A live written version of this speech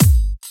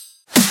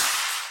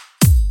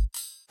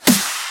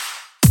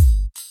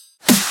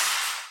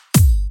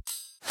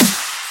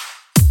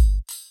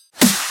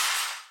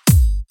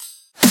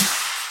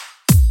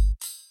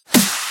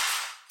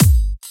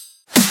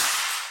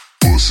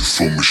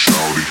for me,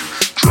 shawty,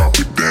 drop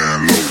it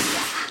down low.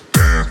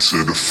 Down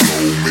to the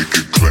floor, make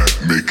it clap,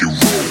 make it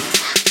roll.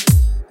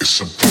 It's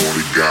a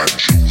party, got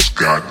juice,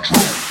 got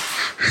drunk.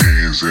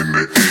 Hands in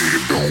the air,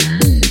 don't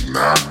move,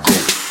 now go.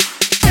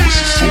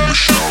 Pussy for me,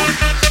 shawty,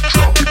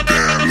 drop it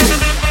down low.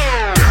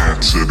 Down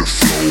to the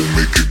floor,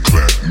 make it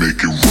clap,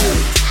 make it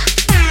roll.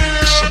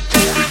 It's a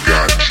party,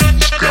 got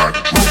juice, got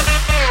drunk.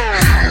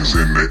 Hands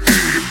in the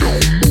air,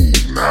 don't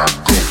move, now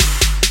go.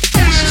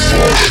 Pussy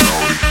for me,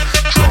 shawty,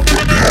 drop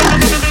it down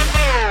low.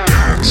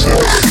 Down to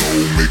the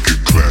floor, make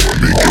it clap,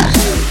 make it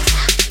roll.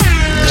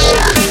 It's a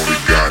party,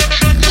 got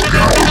juice,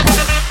 got drunk.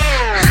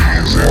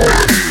 Hands in the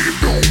air,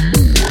 don't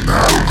move,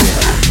 now go.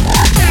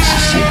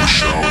 Pussy for me,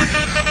 shawty,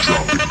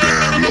 drop it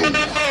down low.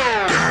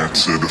 Down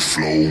to the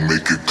floor,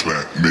 make it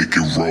clap, make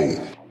it roll.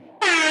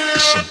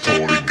 It's a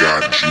party,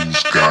 got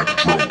juice, got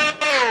drunk.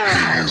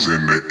 Hands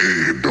in the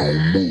air,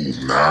 don't move,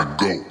 now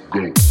go, go, go,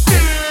 go, go,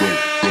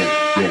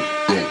 go,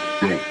 go,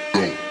 go,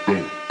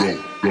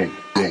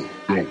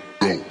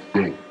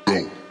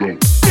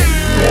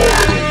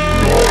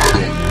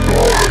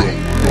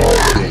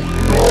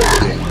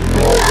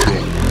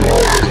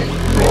 go,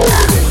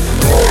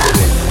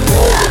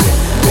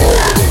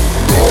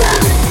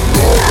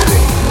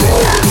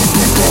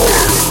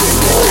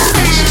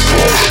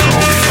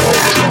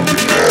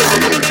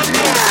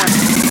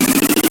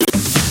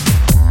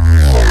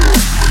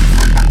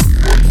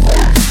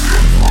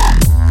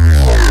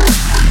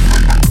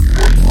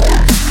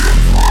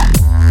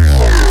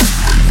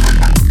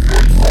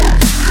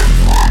 go,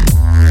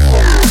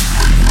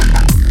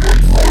 go,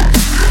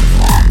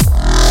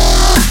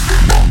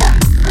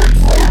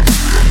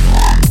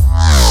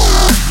 go,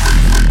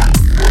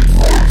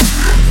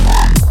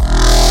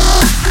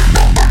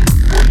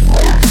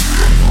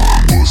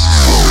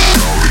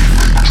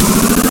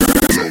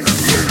 go,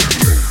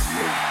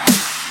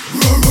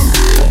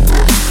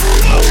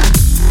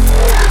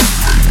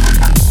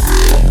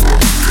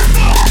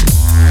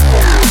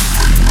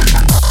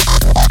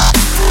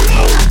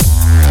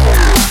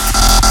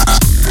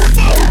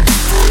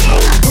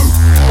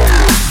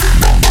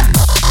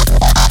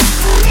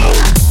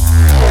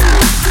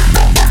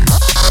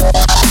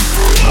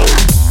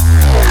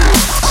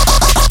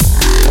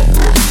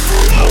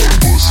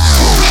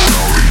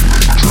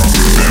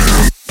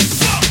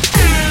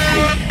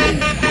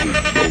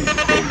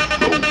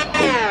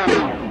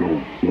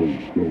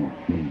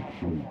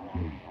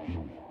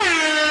 go,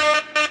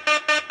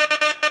 go, go,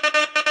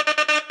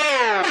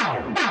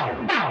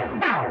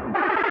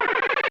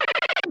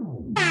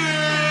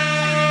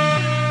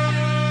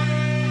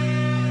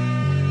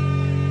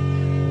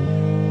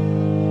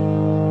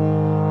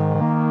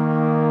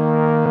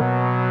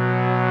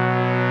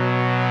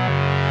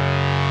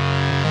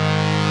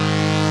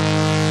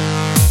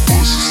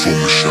 for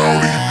me,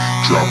 shawty,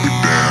 drop it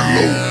down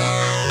low.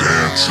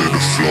 Down to the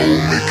floor,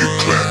 make it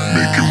clap,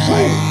 make it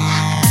roll.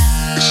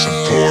 It's a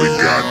party,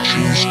 got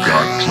juice,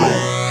 got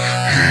drunk.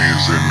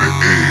 Hands in the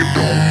air,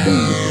 don't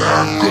move,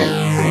 now go.